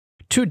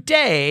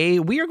Today,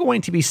 we are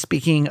going to be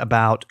speaking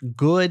about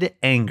good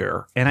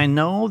anger. And I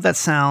know that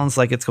sounds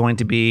like it's going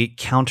to be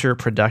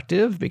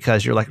counterproductive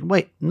because you're like,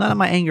 wait, none of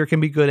my anger can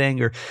be good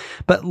anger.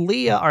 But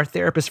Leah, our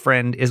therapist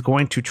friend, is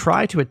going to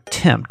try to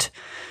attempt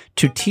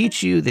to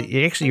teach you that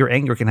actually your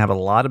anger can have a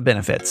lot of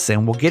benefits.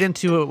 And we'll get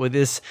into it with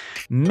this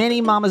mini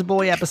Mama's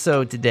Boy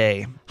episode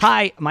today.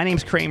 Hi, my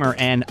name's Kramer,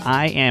 and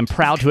I am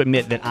proud to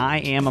admit that I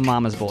am a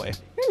mama's boy.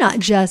 You're not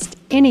just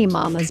any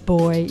mama's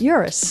boy,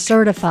 you're a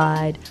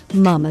certified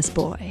mama's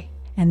boy.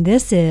 And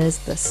this is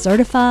the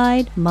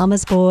Certified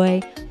Mama's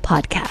Boy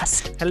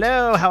podcast.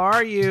 Hello, how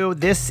are you?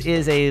 This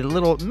is a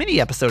little mini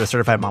episode of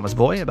Certified Mama's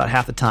Boy, about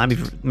half the time,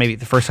 maybe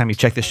the first time you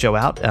check this show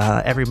out.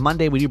 Every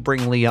Monday we do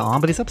bring Leah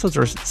on, but these episodes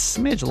are a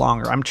smidge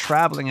longer. I'm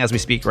traveling as we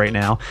speak right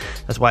now.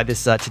 That's why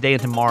this today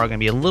and tomorrow are going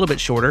to be a little bit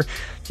shorter.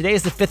 Today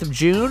is the 5th of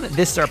June. Our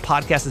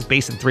podcast is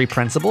based on 3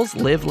 principles.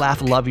 Live,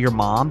 laugh, love your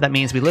mom. That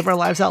means we live our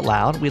lives out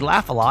loud, we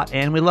laugh a lot,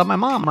 and we love my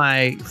mom.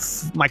 My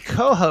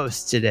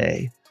co-host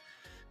today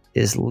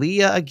is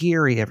Leah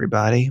Aguirre,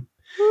 everybody.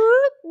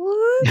 Whoop,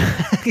 whoop.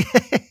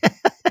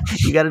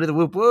 You got to do the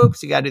whoop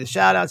whoops. You got to do the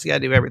shout outs. You got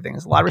to do everything.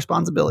 It's a lot of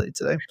responsibility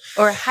today.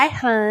 Or hi,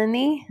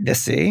 honey. Yeah,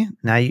 see,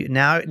 now you've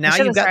got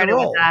the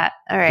role. With that.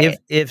 All right.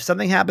 If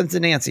something happens to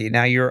Nancy,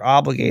 now you're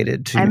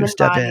obligated to I'm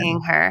step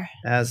embodying her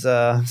as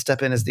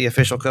the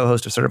official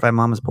co-host of Certified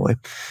Mama's Boy.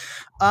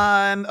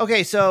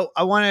 Okay, so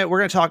we're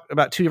going to talk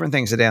about 2 different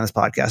things today on this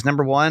podcast.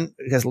 Number one,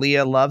 because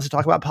Leah loves to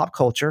talk about pop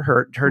culture.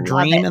 Her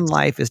dream in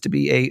life is to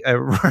be a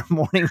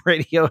morning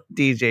radio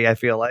DJ, I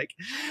feel like.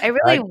 I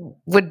really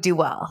would do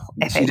well.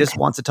 She just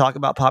wants to talk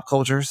about pop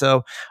culture.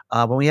 So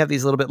when we have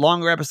these little bit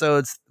longer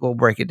episodes, we'll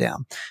break it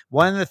down.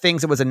 One of the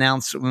things that was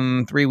announced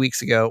 3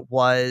 weeks ago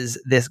was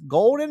this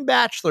Golden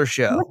Bachelor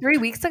show. 3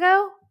 weeks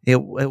ago?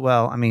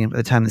 Well, I mean, by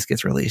the time this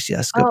gets released,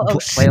 yes.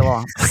 Play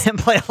along.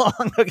 Play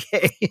along,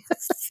 okay.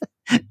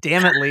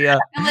 Damn it, Leah.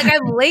 I'm like,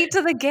 I'm late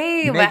to the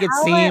game. Make it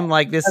seem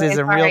like this is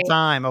in real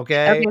time,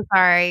 okay? Okay,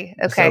 sorry.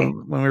 Okay. So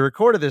when we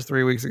recorded this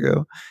 3 weeks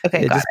ago,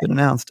 it just been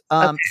announced.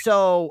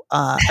 So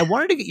I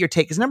wanted to get your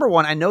take, because number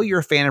one, I know you're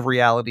a fan of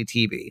reality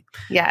TV.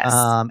 Yes.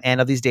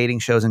 And of these dating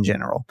shows in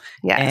general.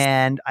 Yes.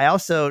 And I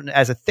also,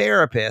 as a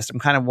therapist, I'm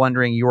kind of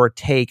wondering your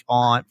take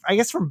on, I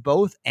guess from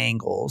both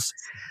angles,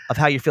 of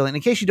how you're feeling.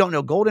 In case you don't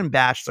know, Golden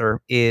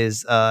Bachelor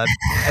is, I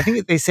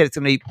think they said it's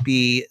going to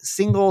be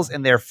singles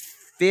in their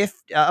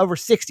over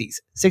 60s,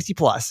 60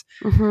 plus.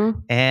 Mm-hmm.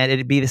 And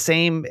it'd be the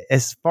same,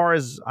 as far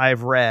as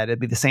I've read, it'd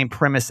be the same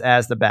premise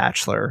as The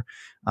Bachelor.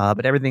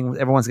 But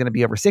everyone's going to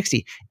be over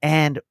 60.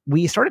 And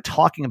we started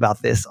talking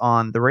about this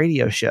on the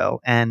radio show.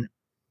 And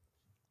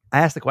I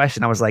asked the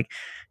question, I was like,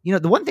 the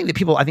one thing that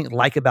people I think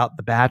like about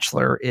The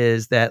Bachelor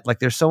is that like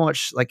there's so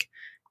much like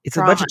it's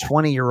drama. A bunch of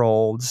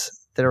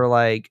 20-year-olds that are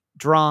like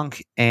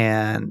drunk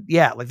and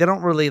like they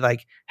don't really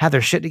like have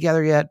their shit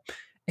together yet.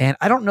 And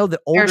I don't know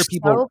that older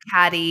people so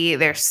catty,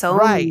 they're so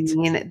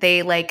mean.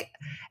 They like,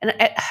 and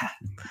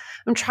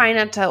I'm trying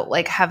not to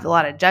like have a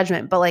lot of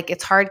judgment, but like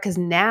it's hard because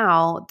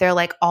now they're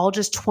like all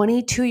just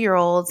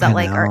 22-year-olds that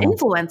like are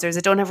influencers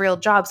that don't have real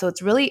jobs. So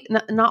it's really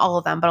not all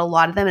of them, but a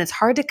lot of them. And it's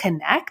hard to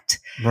connect.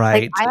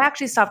 Right. Like, I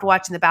actually stopped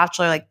watching The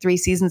Bachelor like 3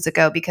 seasons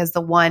ago because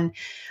the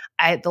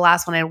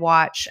last one I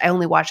watched, I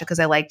only watched it because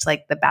I liked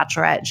like The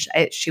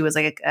Bachelorette. She was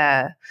like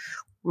a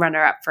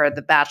runner up for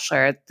The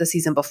Bachelor the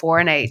season before,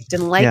 and I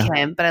didn't like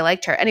him, but I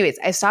liked her. Anyways,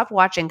 I stopped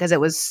watching because it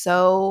was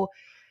so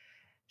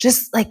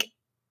just like,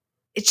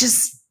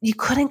 you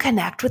couldn't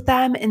connect with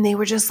them, and they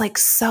were just like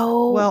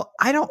so. Well,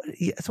 I don't.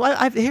 So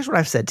here's what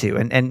I've said too,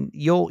 and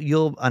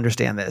you'll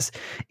understand this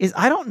is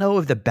I don't know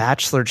if The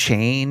Bachelor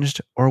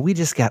changed or we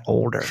just got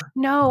older.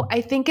 No,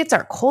 I think it's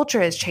our culture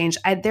has changed.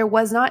 There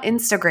was not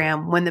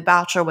Instagram when The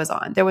Bachelor was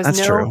on. There was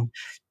That's true.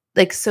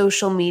 Like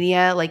social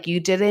media. Like you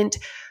didn't.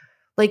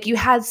 Like you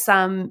had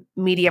some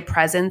media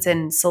presence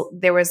and so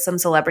there was some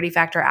celebrity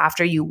factor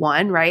after you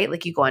won, right?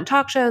 Like you go on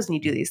talk shows and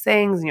you do these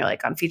things and you're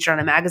like featured on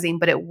a magazine,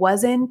 but it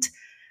wasn't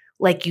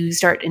like you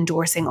start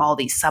endorsing all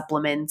these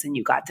supplements and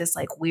you got this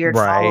like weird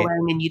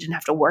following and you didn't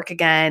have to work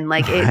again.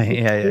 Like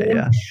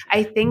yeah.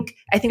 I think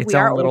it's we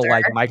are a little older.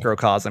 Like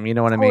microcosm, you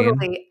know what I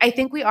mean? I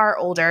think we are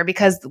older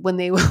because when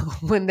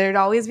there'd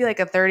always be like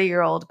a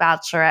 30-year-old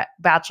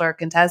bachelor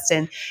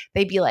contestant,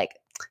 they'd be like,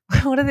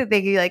 what are they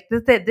thinking? Like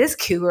this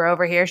cougar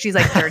over here, she's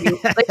like 30,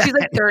 like she's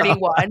like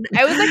 31.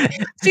 I was like,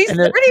 she's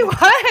 31.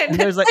 And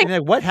there's like,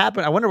 what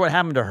happened? I wonder what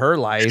happened to her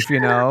life.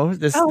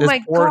 This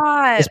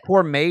God, this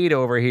poor maid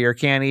over here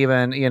can't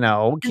even,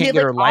 can't get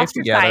her life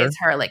together.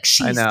 Her like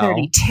she's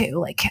 32,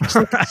 like she's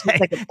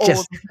like an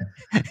old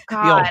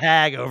the old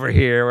hag over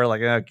here. We're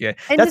like, okay,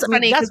 and that's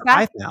funny. That's what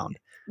I found.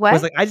 What? I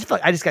was like, I just felt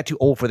like I just got too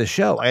old for the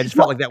show. I just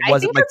felt like that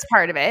wasn't. That's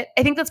part of it.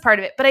 I think that's part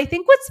of it. But I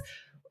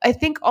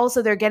think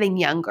also they're getting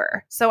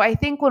younger. So I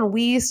think when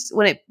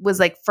it was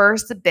like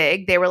first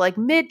big, they were like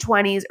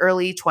mid-20s,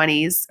 early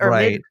 20s, or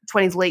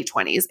mid-20s, late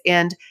 20s.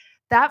 And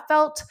that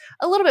felt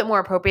a little bit more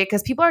appropriate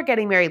because people are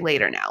getting married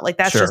later now. Like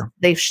that's just, Sure.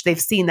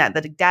 they've seen that,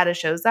 the data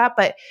shows that.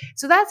 But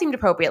so that seemed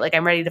appropriate. Like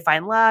I'm ready to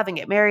find love and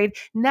get married.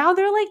 Now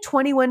they're like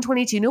 21,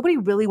 22. Nobody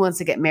really wants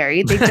to get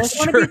married. They just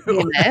want to be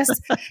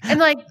famous.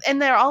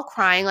 And they're all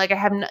crying. Like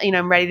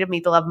I'm ready to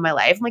meet the love of my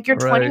life. I'm like, you're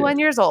Right. 21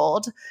 years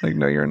old. Like,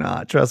 no, you're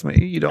not. Trust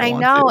me. You don't I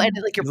want know. to. And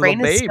like your Little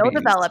brain is still babies.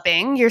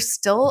 developing. You're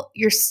still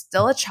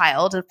a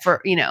child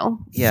for,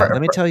 Yeah,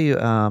 let me tell you,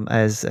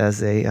 as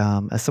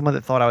someone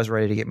that thought I was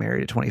ready to get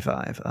married at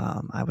 25,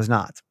 I was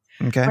not.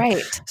 Okay,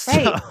 Right.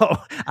 so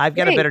I've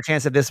got a better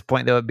chance at this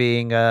point though of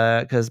being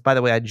because by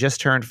the way, I just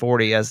turned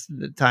 40 as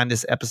the time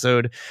this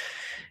episode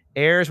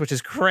airs, which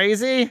is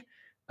crazy.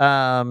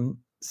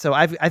 So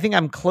I think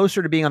I'm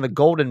closer to being on the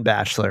Golden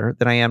Bachelor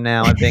than I am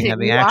now at being on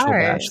the You actual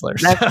are. Bachelor.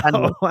 That's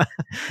So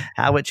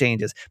how it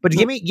changes. But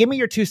give me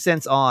your 2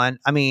 cents on,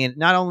 I mean,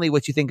 not only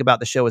what you think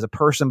about the show as a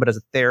person, but as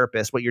a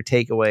therapist, what your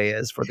takeaway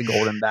is for the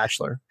Golden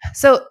Bachelor.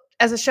 So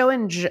as a show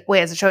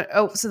as a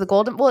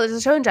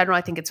show in general,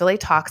 I think it's really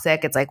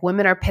toxic. It's like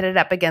women are pitted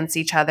up against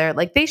each other.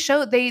 Like they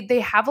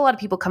have a lot of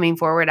people coming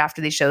forward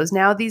after these shows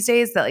now these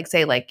days that like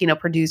say like,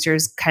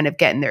 producers kind of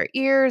get in their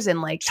ears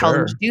and like tell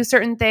them to do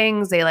certain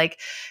things. They like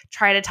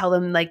try to tell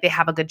them like they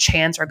have a good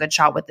chance or a good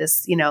shot with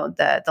this,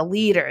 the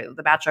lead or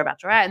the bachelor,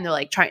 bachelorette. And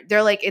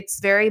they're like, it's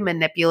very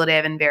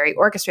manipulative and very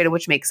orchestrated,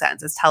 which makes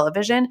sense. It's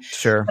television.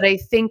 Sure. But I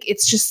think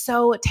it's just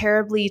so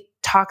terribly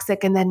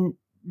toxic. And then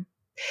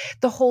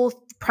the whole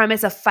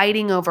premise of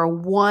fighting over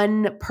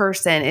one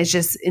person is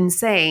just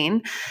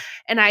insane.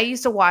 And I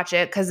used to watch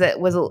it because it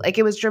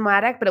was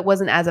dramatic, but it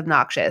wasn't as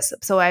obnoxious.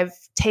 So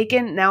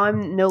now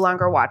I'm no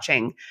longer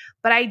watching,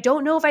 but I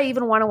don't know if I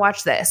even want to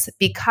watch this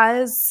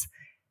because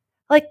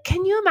like,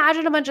 can you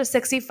imagine a bunch of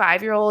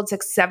 65-year-old,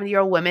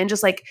 70-year-old women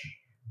just like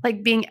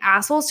being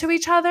assholes to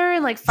each other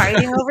and like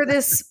fighting over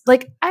this?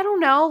 Like, I don't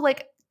know,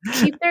 like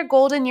keep their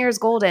golden years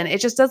golden. It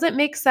just doesn't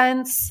make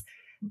sense.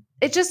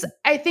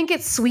 I think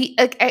it's sweet.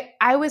 Like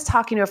I was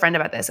talking to a friend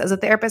about this as a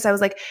therapist. I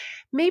was like,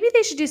 maybe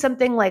they should do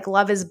something like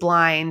Love is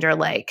Blind or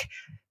like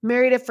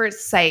Married at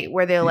First Sight,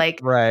 where they're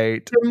like,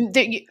 right.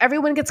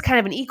 Everyone gets kind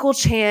of an equal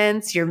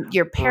chance.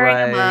 You're pairing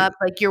them up.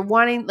 Like you're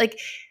wanting, like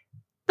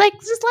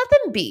just let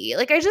them be.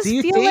 Like, I just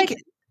feel like.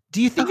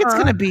 Do you think it's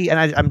going to be,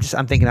 and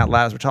I'm thinking out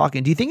loud as we're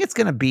talking, do you think it's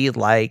going to be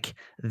like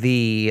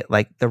the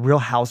Real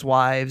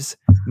Housewives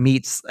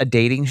meets a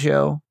dating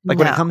show? Like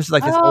when it comes to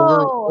like this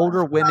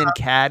older women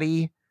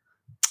caddy,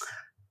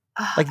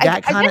 like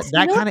that kind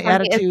of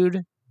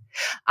attitude.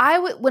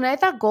 When I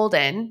thought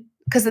Golden,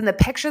 because in the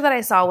picture that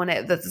I saw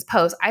this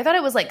post, I thought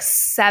it was like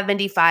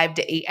 75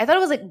 to 8. I thought it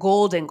was like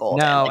golden.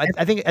 No, like,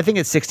 I think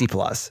it's 60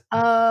 plus.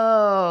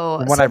 Oh,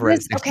 from what I've read.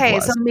 Okay,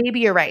 so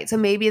maybe you're right. So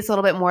maybe it's a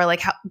little bit more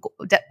like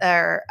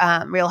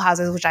Real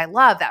Houses, which I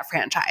love that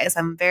franchise.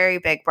 I'm a very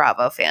big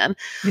Bravo fan.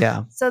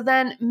 Yeah. So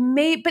then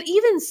but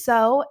even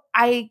so,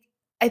 I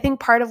think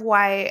part of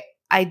why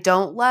I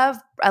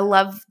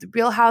love the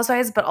Real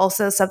Housewives, but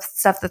also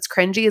stuff that's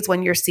cringy is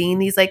when you're seeing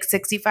these like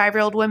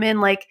 65-year-old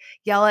women like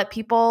yell at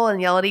people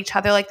and yell at each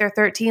other like they're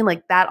 13.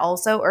 Like that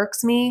also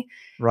irks me.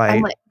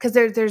 Right. Because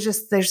there's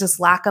just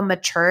lack of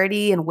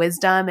maturity and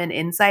wisdom and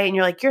insight. And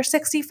you're like, you're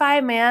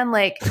 65, man.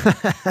 Like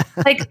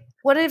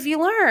what have you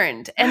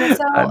learned? And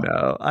so I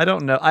know. I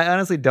don't know. I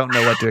honestly don't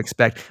know what to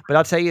expect. But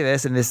I'll tell you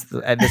this, and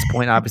at this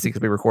point, obviously,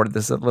 because we recorded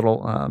this a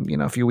little,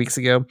 a few weeks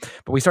ago,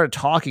 but we started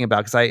talking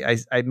about,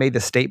 because I made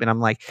this statement.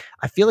 I'm like,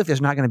 I feel like there's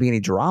not going to be any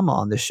drama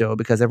on this show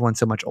because everyone's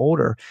so much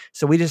older.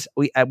 So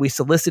we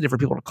solicited for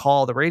people to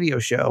call the radio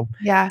show,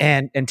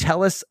 and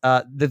tell us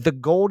the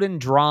golden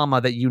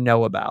drama that you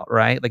know about,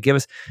 right? Like, give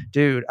us,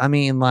 dude. I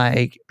mean,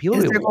 like people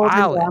is be there golden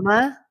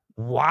drama?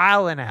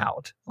 Wilding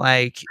out,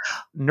 like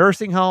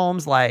nursing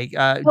homes, like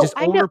just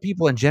older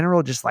people in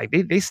general, just like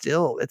they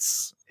still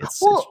it's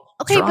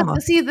okay, drama.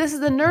 But see, this is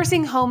the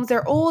nursing homes,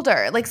 they're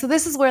older, like, so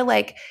this is where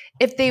like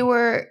if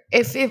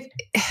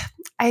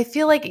I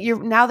feel like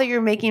now that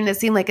you're making it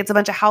seem like it's a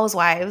bunch of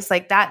housewives,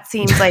 like that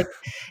seems like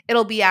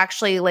it'll be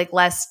actually like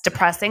less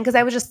depressing, because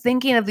I was just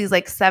thinking of these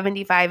like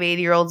 75,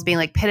 80-year-olds being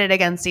like pitted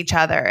against each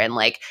other and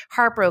like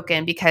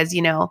heartbroken because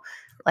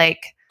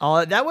like.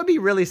 Oh, that would be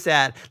really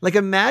sad. Like,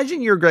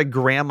 imagine your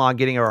grandma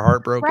getting her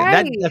heart broken.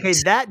 Right.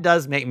 That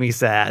does make me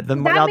sad.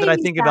 Now that I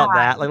think about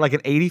that, like an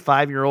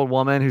 85-year-old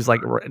woman who's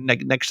like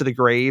next to the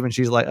grave, and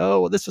she's like,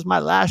 "Oh, well, this was my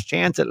last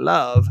chance at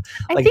love."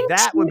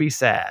 Would be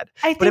sad.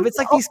 But if it's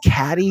like these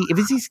catty,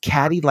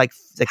 like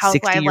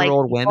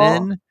 60-year-old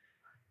women,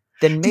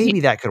 then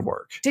maybe that could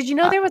work. Did you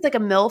know there was like a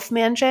MILF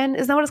mansion?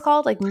 Isn't that what it's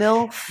called? Like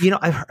MILF?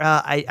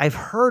 I've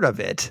heard of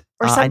it.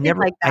 Or something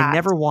like that. I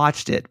never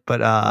watched it,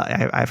 but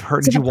I've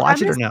heard. Did you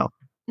watch it or no?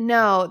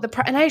 No,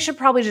 and I should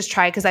probably just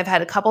try, because I've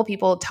had a couple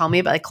people tell me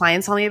about, like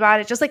clients tell me about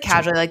it, just like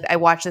casually, like I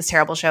watched this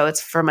terrible show. It's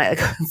for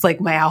it's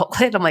like my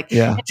outlet. I'm like,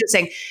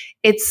 interesting.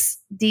 It's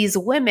these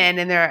women,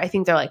 and I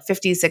think they're like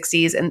 50s,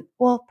 60s, and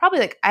well, probably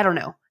like, I don't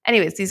know.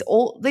 Anyways, these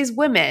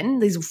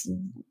women, fully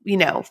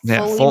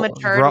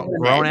mature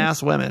grown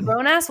ass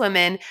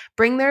women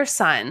bring their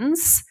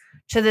sons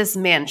to this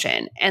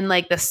mansion, and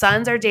like the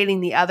sons are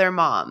dating the other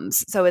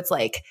moms. So it's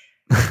like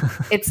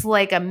It's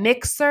like a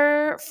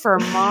mixer for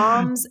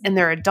moms and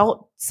their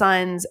adult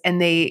sons,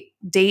 and they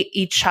date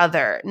each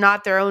other,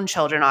 not their own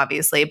children,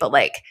 obviously, but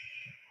like,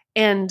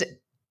 and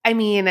I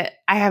mean,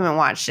 I haven't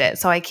watched it,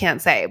 so I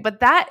can't say,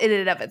 but that in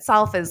and of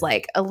itself is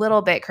like a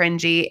little bit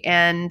cringy.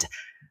 And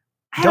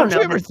I don't know.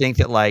 You ever think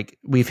that like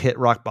we've hit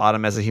rock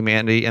bottom as a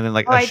humanity, and then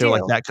like a show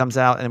like that comes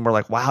out, and we're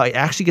like, wow, it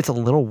actually gets a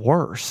little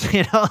worse,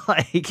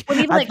 like. Well,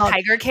 even like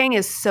Tiger King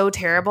is so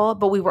terrible,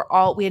 but we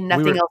had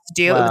nothing else to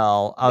do.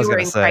 Well, I was going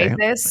to say,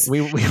 crisis.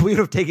 we would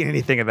have taken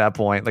anything at that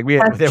point. Like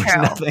there was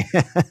nothing.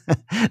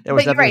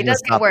 But you're right, it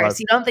does get worse.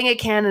 You don't think it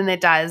can, and it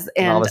does.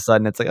 And all of a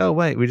sudden, it's like, oh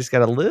wait, we just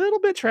got a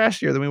little bit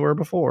trashier than we were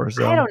before.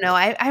 So I don't know.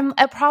 I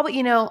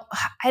probably, I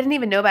didn't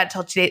even know about it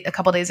until a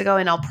couple days ago,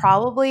 and I'll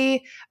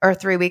probably, or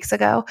 3 weeks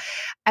ago.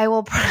 I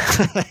will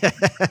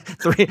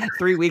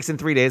 3 weeks and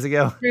 3 days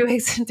ago. 3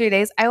 weeks and 3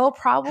 days. I will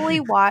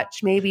probably watch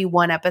maybe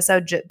one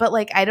episode, but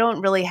like I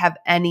don't really have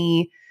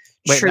any.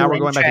 Wait, now we're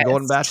going back to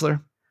Golden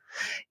Bachelor.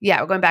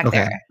 Yeah, we're going back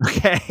there.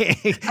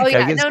 Okay. Oh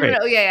yeah,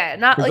 no, yeah.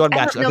 Not we're like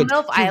Bachelor.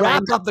 MILF Island.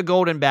 Wrap up the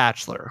Golden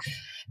Bachelor.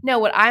 No,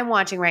 what I'm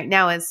watching right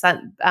now is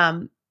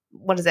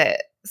what is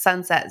it?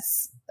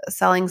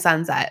 Selling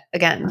Sunset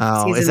again.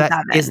 Oh, is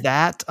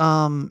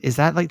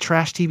that like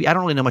trash TV? I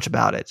don't really know much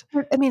about it.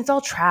 I mean, it's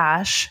all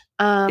trash.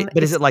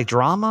 But is it like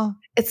drama?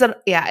 It's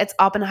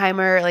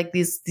Oppenheimer, like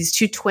these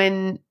two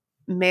twin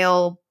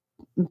male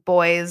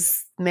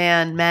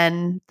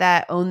men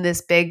that own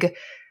this big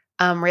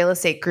real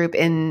estate group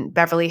in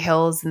Beverly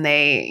Hills, and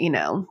they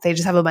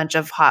just have a bunch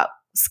of hot,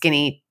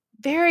 skinny,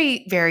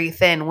 very, very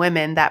thin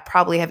women that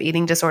probably have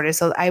eating disorders.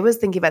 So I was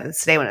thinking about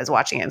this today when I was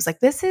watching it. I was like,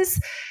 this is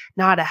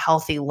not a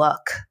healthy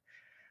look.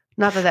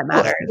 Not that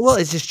matters. Well,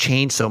 it's just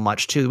changed so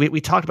much too. We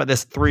talked about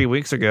this 3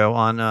 weeks ago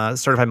on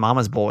Certified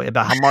Mama's Boy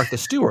about how Martha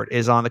Stewart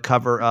is on the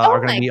cover.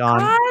 Oh my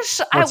gosh!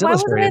 Why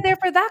wasn't I there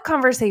for that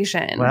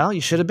conversation? Well,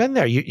 you should have been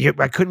there.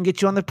 I couldn't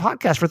get you on the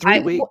podcast for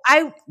 3 weeks.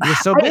 You're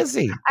so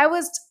busy. I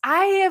was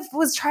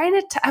trying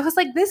to. I was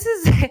like, this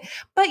is.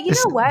 But you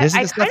know what?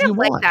 I kind of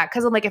like that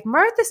because I'm like, if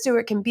Martha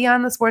Stewart can be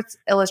on the Sports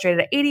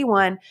Illustrated at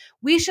 81,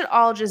 we should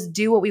all just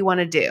do what we want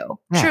to do.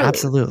 Yeah, truly.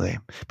 Absolutely.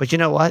 But you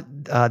know what?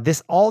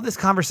 All this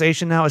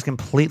conversation now is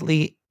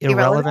completely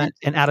irrelevant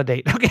and out of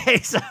date. Okay,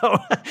 so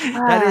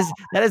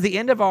that is the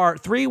end of our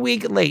 3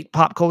 week late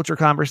pop culture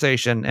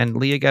conversation. And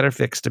Leah got her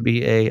fix to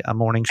be a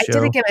morning show.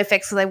 I didn't get my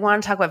fix because I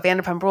want to talk about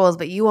Vanderpump Rules,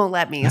 but you won't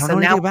let me. I don't know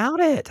anything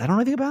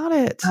about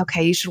it.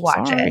 Okay, you should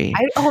watch it.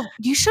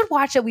 You should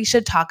watch it. We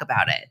should talk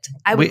about it.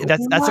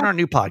 That's in our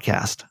new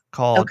podcast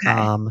called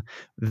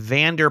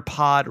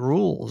Vanderpod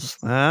Rules.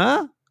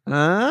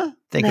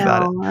 Think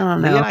about it. I don't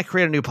know. Leah and I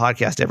create a new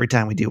podcast every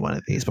time we do one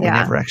of these, but we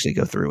never actually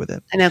go through with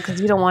it. I know, because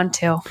you don't want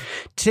to.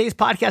 Today's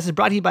podcast is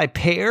brought to you by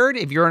Paired.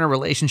 If you're in a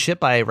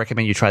relationship, I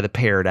recommend you try the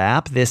Paired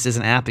app. This is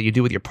an app that you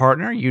do with your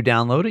partner. You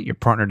download it. Your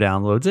partner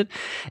downloads it.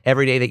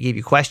 Every day they give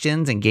you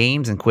questions and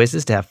games and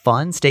quizzes to have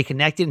fun, stay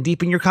connected, and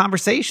deepen your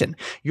conversation.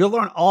 You'll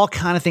learn all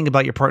kind of things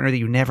about your partner that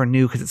you never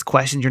knew because it's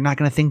questions you're not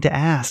going to think to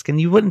ask. And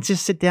you wouldn't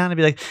just sit down and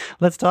be like,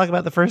 let's talk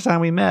about the first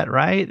time we met,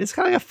 right? It's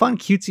kind of like a fun,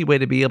 cutesy way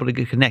to be able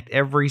to connect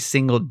every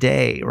single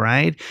day,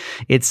 right?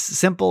 It's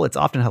simple. It's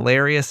often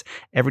hilarious.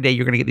 Every day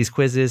you're going to get these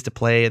quizzes to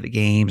play, the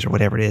games or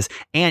whatever it is.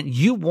 And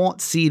you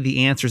won't see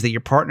the answers that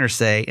your partners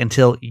say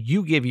until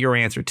you give your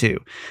answer too.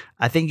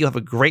 I think you'll have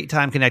a great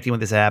time connecting with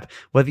this app.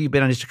 Whether you've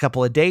been on just a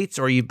couple of dates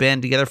or you've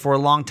been together for a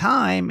long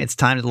time, it's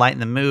time to lighten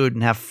the mood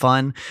and have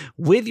fun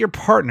with your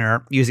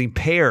partner using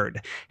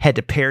Paired. Head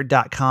to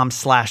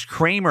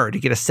paired.com/Kramer to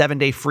get a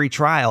 7-day free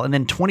trial and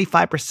then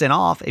 25%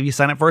 off if you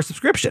sign up for a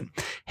subscription.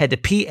 Head to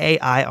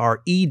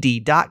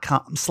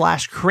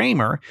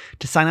paired.com/Kramer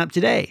to sign up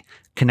today.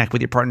 Connect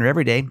with your partner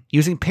every day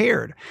using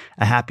Paired.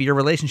 A happier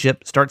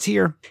relationship starts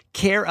here.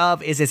 Care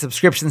of is a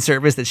subscription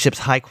service that ships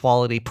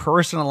high-quality,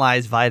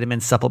 personalized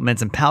vitamins,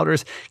 supplements, and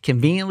powders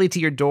conveniently to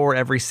your door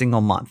every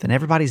single month. And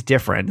everybody's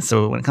different.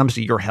 So when it comes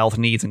to your health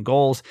needs and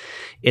goals,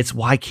 it's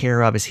why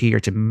Care of is here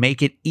to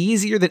make it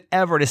easier than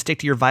ever to stick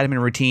to your vitamin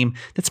routine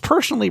that's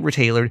personally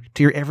tailored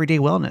to your everyday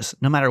wellness.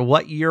 No matter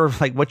what you're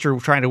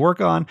trying to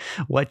work on,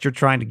 what you're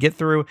trying to get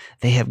through,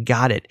 they have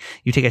got it.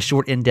 You take a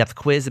short, in-depth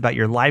quiz about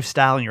your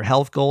lifestyle and your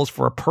health goals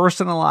for a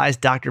personalized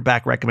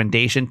doctor-backed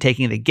recommendation,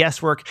 taking the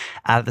guesswork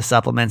out of the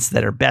supplements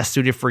that are best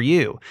suited for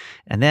you.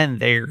 And then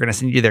they're going to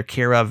send you their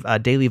Care of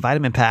daily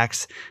vitamin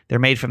packs. They're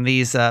made from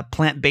these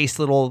plant-based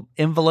little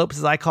envelopes,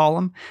 as I call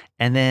them.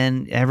 And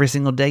then every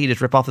single day, you just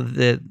rip off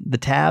the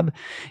tab.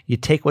 You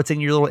take what's in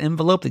your little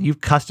envelope that you've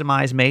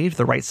customized made for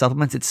the right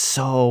supplements. It's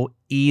so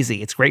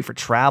easy. It's great for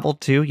travel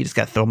too. You just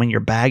got to throw them in your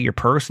bag, your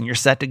purse, and you're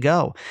set to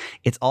go.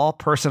 It's all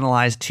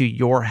personalized to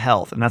your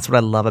health. And that's what I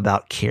love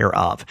about Care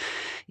of.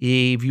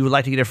 If you would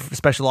like to get a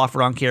special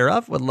offer on Care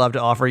of, would love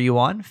to offer you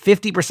on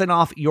 50%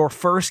 off your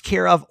first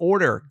Care of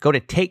order. Go to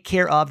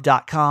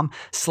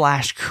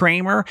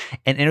takecareof.com/Kramer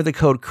and enter the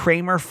code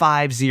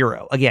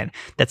Kramer50. Again,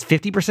 that's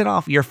 50%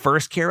 off your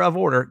first Care of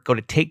order. Go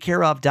to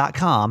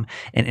takecareof.com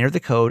and enter the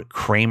code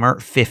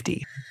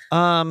Kramer50.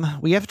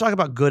 We have to talk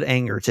about good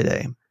anger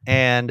today.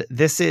 And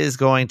this is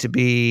going to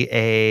be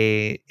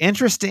a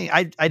interesting,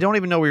 I don't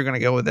even know where you're going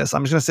to go with this.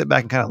 I'm just going to sit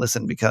back and kind of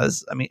listen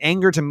because I mean,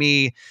 anger to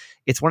me,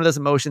 it's one of those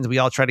emotions we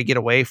all try to get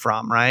away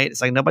from, right?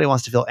 It's like nobody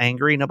wants to feel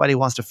angry. Nobody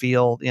wants to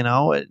feel,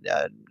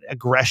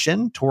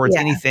 aggression towards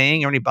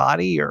anything or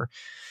anybody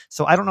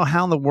so I don't know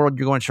how in the world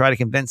you're going to try to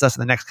convince us in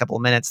the next couple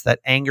of minutes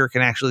that anger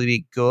can actually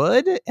be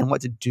good and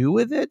what to do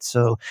with it.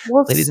 So,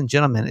 ladies and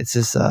gentlemen, it's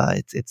just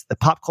it's the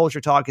pop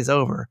culture talk is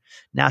over.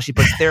 Now she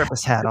puts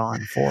therapist hat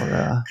on for.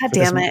 God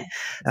damn it!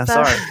 I'm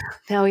sorry.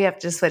 Now we have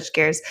to switch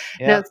gears.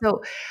 Yeah. No,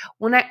 so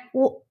when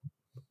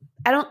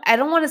I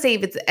don't want to say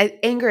if it's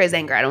anger is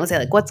anger. I don't want to say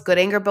like what's good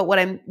anger, but what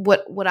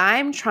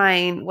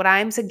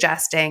I'm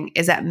suggesting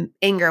is that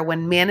anger,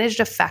 when managed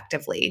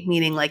effectively,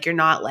 meaning like you're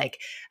not like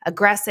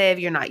aggressive,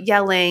 you're not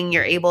yelling,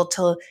 you're able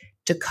to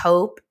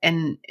cope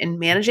and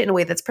manage it in a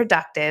way that's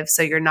productive,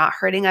 so you're not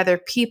hurting other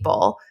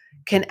people,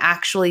 can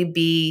actually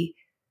be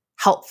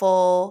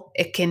helpful.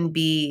 It can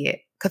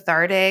be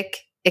cathartic.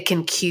 It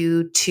can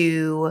cue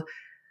to,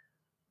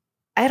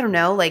 I don't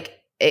know, like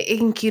it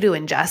can cue to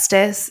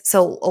injustice.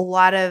 So a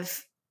lot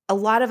of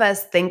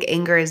us think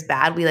anger is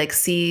bad. We like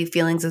see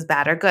feelings as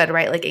bad or good,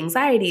 right? Like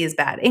anxiety is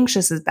bad,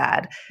 anxious is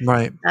bad,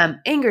 right?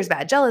 Anger is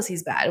bad, jealousy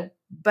is bad.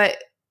 But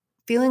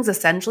feelings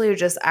essentially are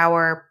just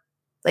our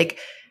like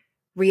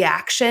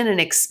reaction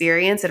and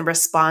experience and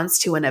response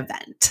to an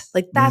event.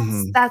 Like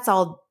that's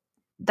all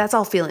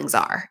feelings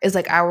are, is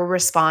like our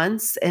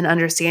response and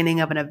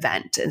understanding of an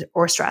event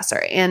or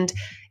stressor. And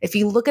if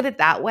you look at it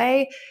that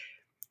way,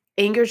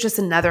 anger is just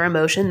another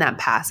emotion that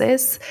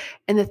passes.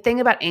 And the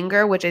thing about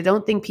anger, which I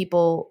don't think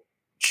people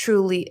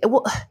truly,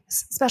 well,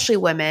 especially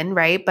women,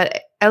 right?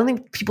 But I don't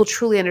think people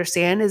truly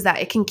understand, is that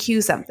it can cue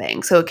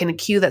something. So it can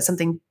cue that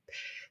something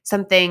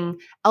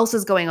else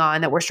is going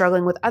on, that we're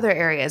struggling with other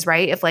areas,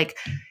 right? If like,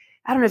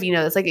 I don't know if you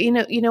know this, like, you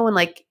know, when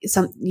like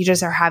you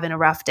just are having a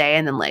rough day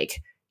and then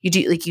like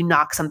you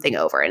knock something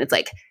over and it's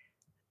like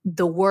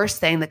the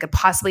worst thing that could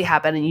possibly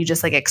happen and you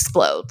just like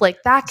explode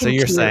like that. So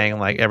you're saying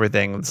like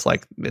everything's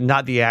like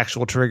not the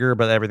actual trigger,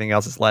 but everything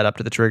else is led up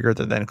to the trigger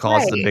that then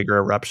causes a bigger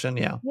eruption.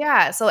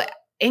 Yeah. So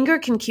anger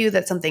can cue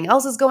that something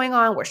else is going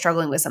on. We're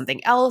struggling with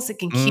something else. It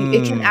can cue,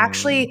 it can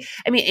actually,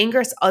 I mean,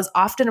 anger is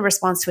often a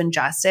response to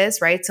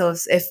injustice, right? So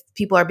if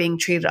people are being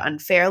treated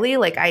unfairly,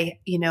 like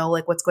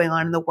like what's going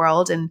on in the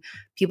world and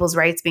people's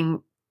rights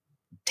being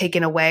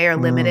taken away or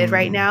limited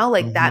right now,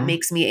 like that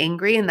makes me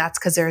angry, and that's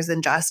because there's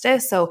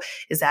injustice. So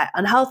is that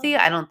unhealthy?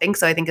 I don't think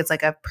so. I think it's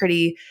like a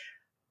pretty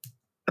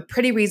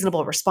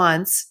reasonable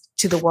response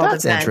to the world.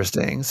 That's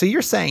interesting. So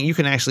you're saying you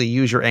can actually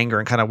use your anger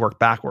and kind of work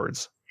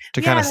backwards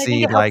to kind of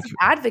see like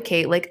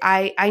advocate. Like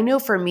I know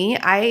for me,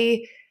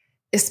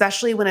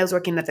 especially when I was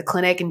working at the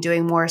clinic and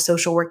doing more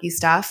social worky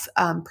stuff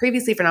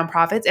previously for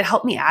nonprofits, it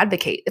helped me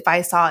advocate. If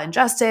I saw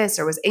injustice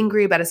or was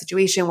angry about a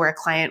situation where a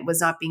client was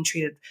not being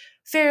treated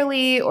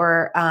fairly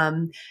or,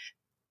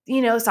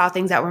 saw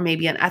things that were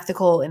maybe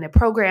unethical in a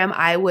program,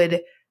 I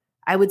would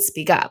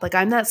speak up. Like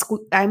I'm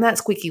that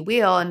squeaky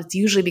wheel, and it's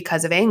usually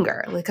because of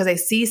anger, because I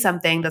see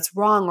something that's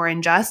wrong or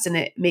unjust and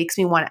it makes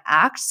me want to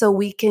act. So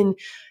we can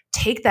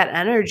take that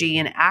energy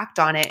and act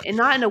on it, and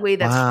not in a way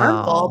that's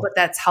harmful, but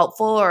that's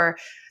helpful or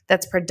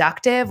that's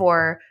productive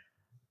or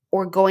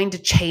going to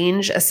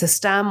change a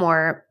system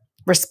or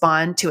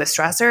respond to a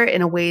stressor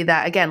in a way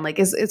that, again, like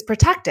is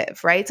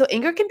protective, right? So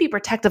anger can be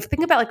protective.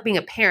 Think about like being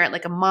a parent,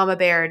 like a mama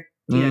bear,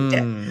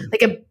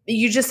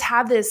 you just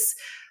have this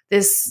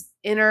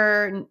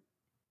inner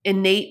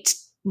innate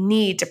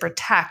need to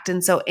protect.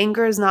 And so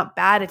anger is not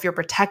bad if you're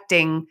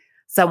protecting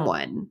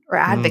someone or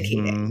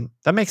advocating.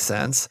 That makes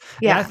sense.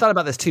 Yeah. And I thought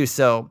about this too.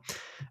 So,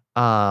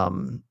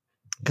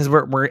 because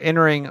we're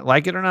entering,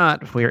 like it or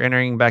not, we're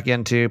entering back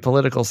into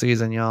political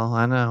season, y'all.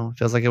 I know,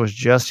 feels like it was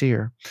just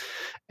here,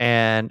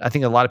 and I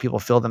think a lot of people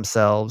feel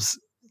themselves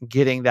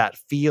getting that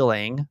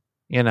feeling.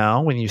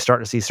 When you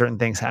start to see certain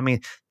things. I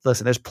mean,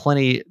 listen, there's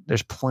plenty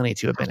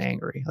to have been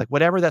angry. Like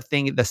whatever that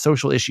thing, the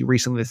social issue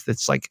recently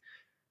that's like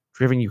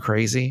driven you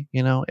crazy. I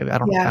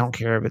don't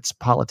care if it's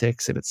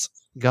politics, if it's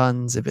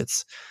guns, if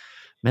it's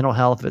mental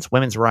health, if it's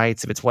women's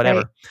rights, if it's whatever.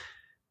 Right.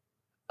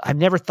 I've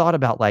never thought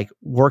about like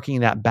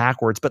working that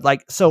backwards, but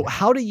like, so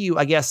how do you,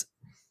 I guess,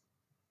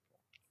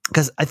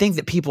 because I think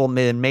that people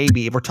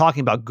maybe, if we're talking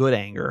about good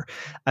anger,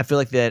 I feel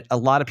like that a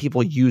lot of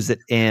people use it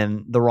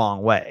in the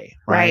wrong way,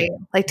 right?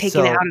 Like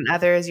taking it out on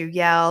others, you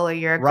yell or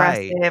you're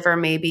aggressive, or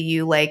maybe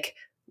you like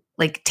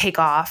take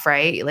off,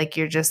 right? Like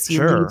you're just,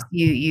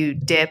 you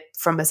dip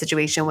from a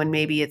situation when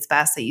maybe it's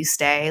best that you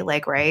stay,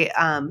 like, right?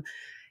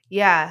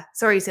 Yeah.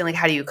 So are you saying like,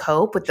 how do you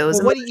cope with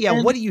those? What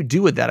do you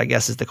do with that? I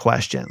guess is the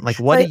question. Like,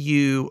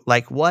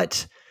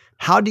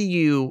 how do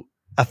you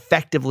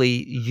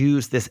effectively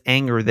use this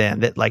anger then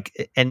that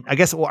like, and I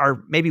guess,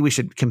 maybe we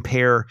should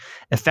compare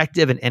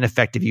effective and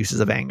ineffective uses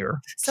of anger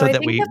so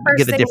that we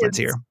get the difference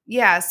here.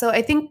 Yeah. So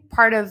I think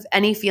part of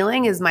any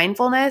feeling is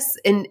mindfulness,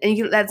 and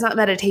that's not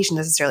meditation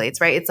necessarily. It's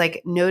right. It's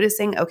like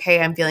noticing,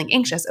 okay, I'm feeling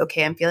anxious.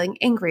 Okay. I'm feeling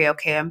angry.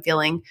 Okay. I'm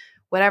feeling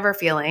whatever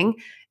feeling,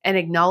 and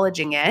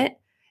acknowledging it.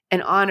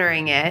 and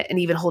honoring it and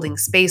even holding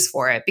space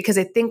for it. Because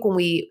I think when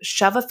we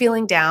shove a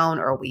feeling down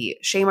or we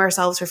shame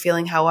ourselves for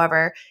feeling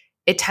however,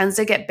 it tends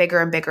to get bigger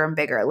and bigger and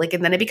bigger. Like,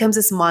 and then it becomes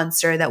this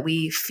monster that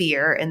we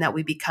fear and that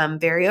we become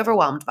very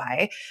overwhelmed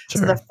by.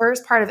 Sure. So the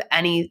first part of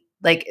any,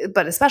 like,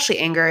 but especially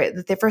anger,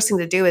 the first thing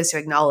to do is to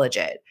acknowledge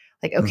it.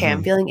 Like, okay,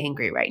 I'm feeling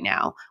angry right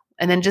now.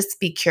 And then just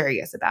be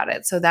curious about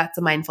it. So that's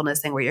a mindfulness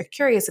thing where you're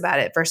curious about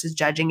it versus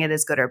judging it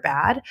as good or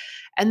bad.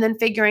 And then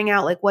figuring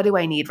out, like, what do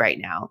I need right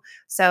now?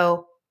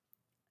 So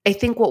I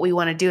think what we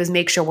want to do is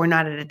make sure we're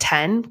not at a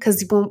 10,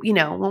 because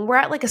when we're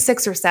at like a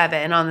 6 or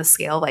 7 on the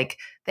scale, like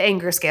the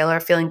anger scale, or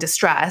feeling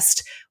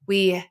distressed,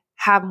 we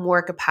have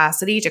more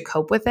capacity to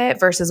cope with it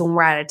versus when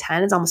we're at a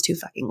 10, it's almost too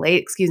fucking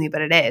late. Excuse me,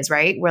 but it is,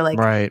 right? We're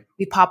like,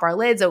 we pop our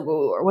lids,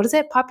 or what is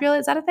it? Pop your lid?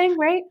 Is that a thing,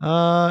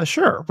 right?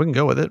 Sure. We can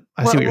go with it.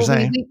 I see what you're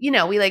saying.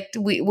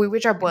 We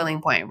reach our boiling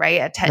point,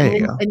 right? At 10. There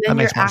you go. And then that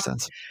makes more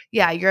sense.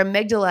 Yeah. Your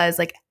amygdala is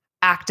like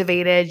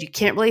activated. You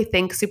can't really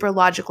think super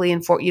logically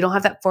and you don't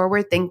have that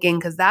forward thinking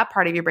because that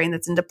part of your brain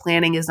that's into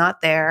planning is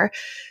not there.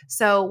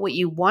 So what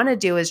you want to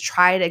do is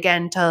try it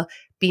again to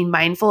be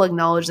mindful,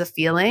 acknowledge the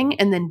feeling,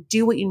 and then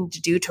do what you need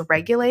to do to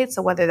regulate.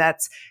 So whether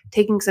that's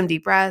taking some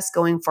deep breaths,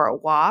 going for a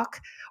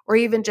walk, or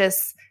even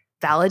just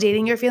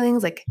validating your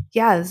feelings, like,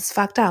 yeah, this is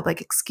fucked up.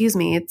 Like, excuse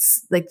me,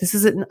 it's like, this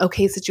isn't an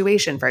okay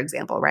situation, for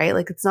example, right?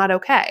 Like, it's not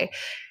okay.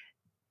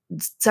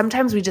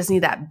 Sometimes we just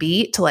need that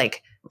beat to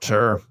like,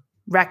 sure,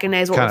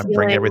 recognize what kind we're of feeling.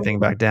 Bring everything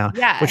back down.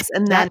 Yes.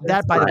 And that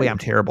by the way, I'm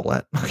terrible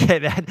at. Okay.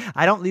 That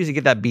I don't usually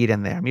get that beat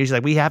in there. I'm usually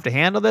like, we have to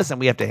handle this and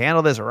we have to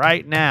handle this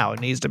right now. It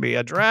needs to be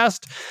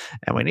addressed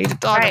and we need to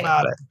talk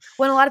about it.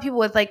 When a lot of people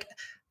with like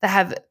that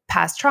have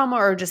past trauma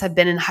or just have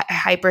been in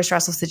hyper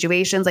stressful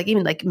situations, like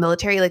even like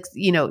military, like,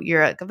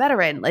 you're like a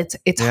veteran.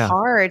 It's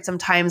hard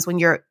sometimes when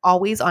you're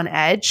always on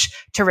edge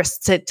to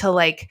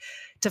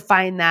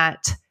find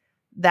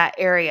that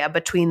area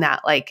between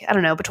that, like, I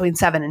don't know, between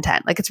 7 and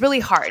 10. Like, it's really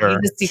hard. Sure,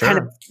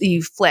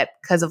 you flip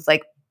because of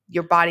like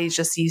your body's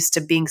just used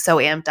to being so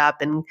amped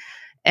up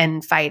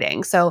and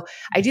fighting. So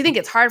I do think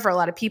it's hard for a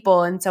lot of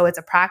people. And so it's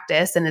a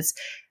practice, and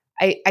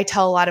I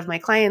tell a lot of my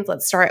clients,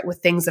 let's start with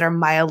things that are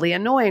mildly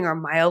annoying or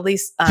mildly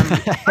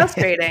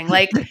frustrating.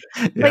 Like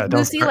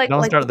Lucy,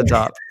 don't start at the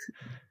top.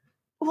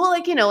 Well,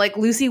 like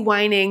Lucy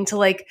whining to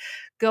like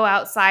go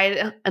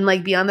outside and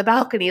like be on the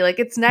balcony. Like,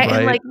 it's nice.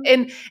 Right.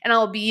 And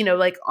I'll be,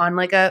 like on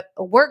like a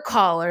work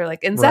call or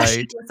like in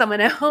session with someone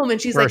at home, and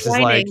she's versus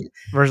like whining.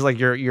 Versus like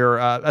your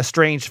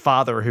estranged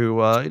father who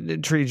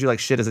treated you like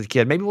shit as a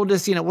kid. Maybe we'll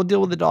just, we'll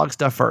deal with the dog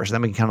stuff first.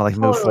 Then we can kind of like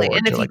move forward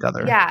to like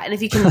other. Yeah. And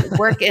if you can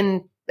work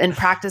and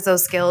practice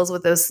those skills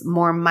with those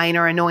more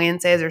minor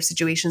annoyances or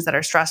situations that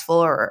are stressful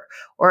or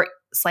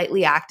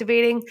slightly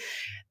activating,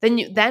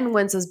 then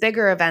once those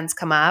bigger events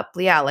come up,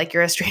 like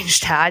your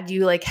estranged dad,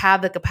 you like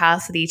have the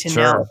capacity to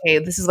know, okay,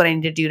 this is what I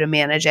need to do to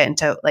manage it and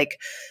to like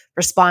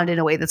respond in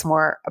a way that's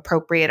more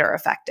appropriate or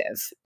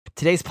effective.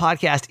 Today's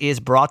podcast is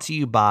brought to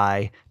you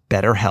by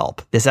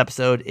BetterHelp. This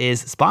episode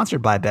is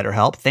sponsored by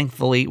BetterHelp.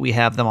 Thankfully, we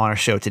have them on our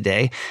show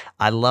today.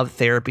 I love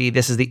therapy.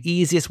 This is the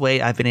easiest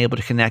way I've been able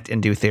to connect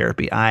and do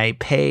therapy. I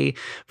pay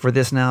for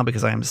this now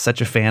because I am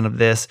such a fan of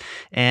this.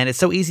 And it's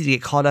so easy to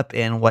get caught up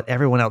in what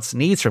everyone else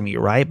needs from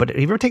you, right? But have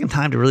you ever taken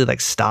time to really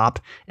like stop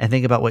and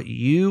think about what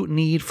you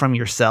need from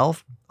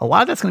yourself? A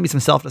lot of that's going to be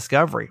some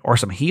self-discovery or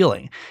some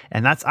healing.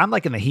 And I'm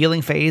like in the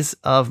healing phase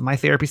of my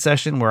therapy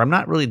session where I'm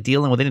not really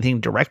dealing with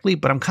anything directly,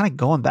 but I'm kind of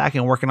going back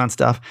and working on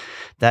stuff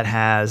that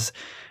has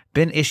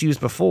been issues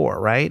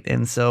before, right?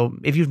 And so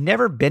if you've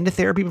never been to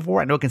therapy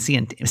before, I know it can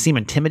seem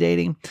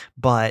intimidating,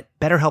 but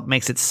BetterHelp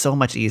makes it so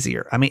much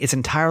easier. I mean, it's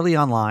entirely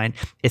online.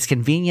 It's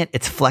convenient.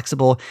 It's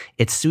flexible.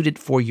 It's suited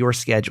for your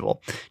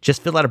schedule.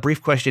 Just fill out a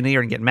brief questionnaire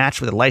and get matched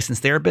with a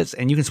licensed therapist,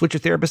 and you can switch your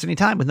therapist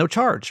anytime with no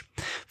charge.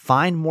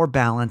 Find more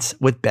balance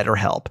with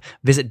BetterHelp.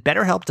 Visit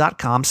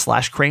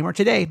BetterHelp.com/Kramer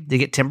today to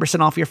get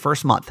 10% off your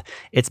first month.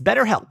 It's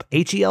BetterHelp,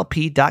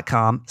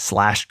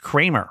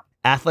 HELP.com/Kramer.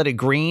 Athletic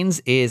Greens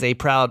is a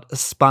proud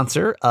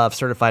sponsor of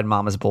Certified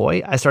Mama's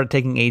Boy. I started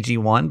taking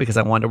AG1 because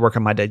I wanted to work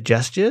on my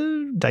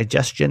digestion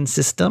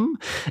system,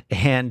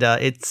 and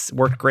it's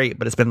worked great,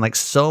 but it's been like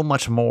so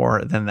much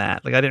more than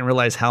that. Like, I didn't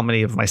realize how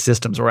many of my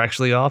systems were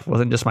actually off. It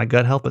wasn't just my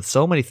gut health, but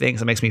so many things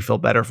that makes me feel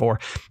better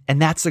for.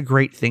 And that's the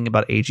great thing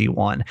about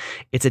AG1.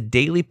 It's a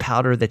daily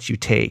powder that you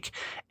take,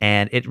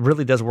 and it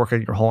really does work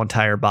on your whole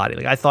entire body.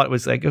 Like, I thought it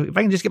was like, if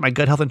I can just get my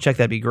gut health in check,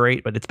 that'd be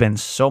great, but it's been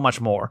so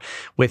much more.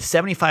 With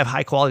 75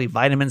 high quality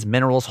vitamins,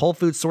 minerals, whole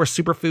food source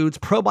superfoods,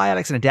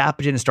 probiotics, and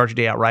adaptogen to start your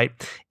day out right,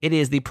 it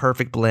is the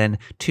perfect blend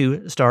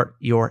to start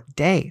your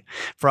day.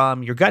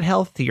 From your gut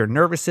health to your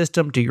nervous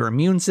system to your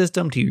immune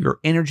system to your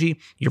energy,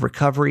 your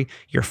recovery,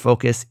 your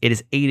focus, it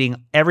is aiding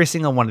every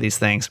single one of these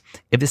things.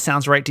 If this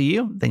sounds right to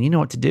you, then you know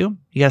what to do.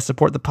 You got to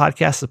support the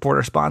podcast, support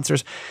our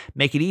sponsors,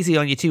 make it easy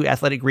on you too.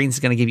 Athletic Greens is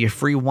going to give you a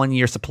free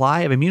 1-year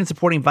supply of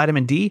immune-supporting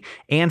vitamin D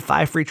and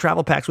 5 free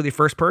travel packs with your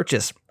first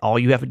purchase. All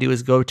you have to do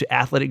is go to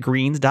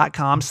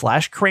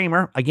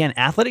athleticgreens.com/Kramer. Again,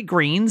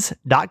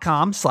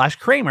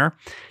 athleticgreens.com/Kramer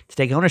to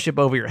take ownership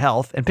over your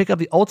health and pick up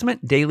the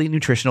ultimate daily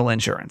nutritional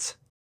insurance.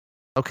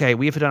 Okay,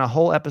 we've done a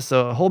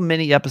whole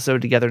mini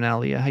episode together now,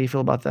 Leah. How you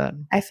feel about that?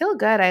 I feel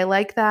good. I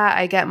like that.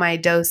 I get my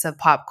dose of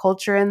pop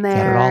culture in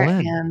there. Got it all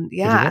in. And We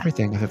did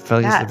everything. I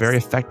felt like it's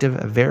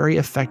a very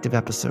effective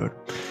episode.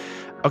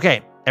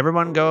 Okay,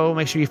 everyone go.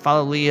 Make sure you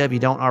follow Leah if you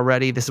don't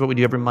already. This is what we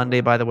do every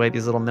Monday, by the way,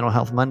 these little mental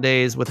health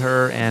Mondays with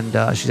her.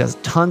 And she does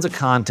tons of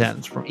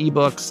content from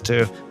ebooks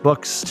to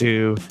books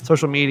to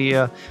social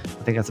media. I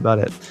think that's about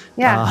it.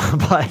 Yeah.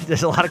 But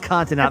there's a lot of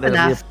content out there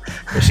that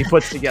she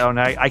puts together. And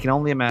I can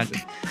only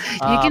imagine.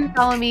 You can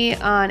follow me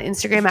on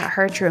Instagram at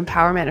Her True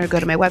Empowerment or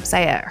go to my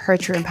website at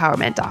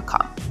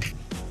hertrueempowerment.com.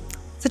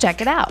 So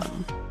check it out.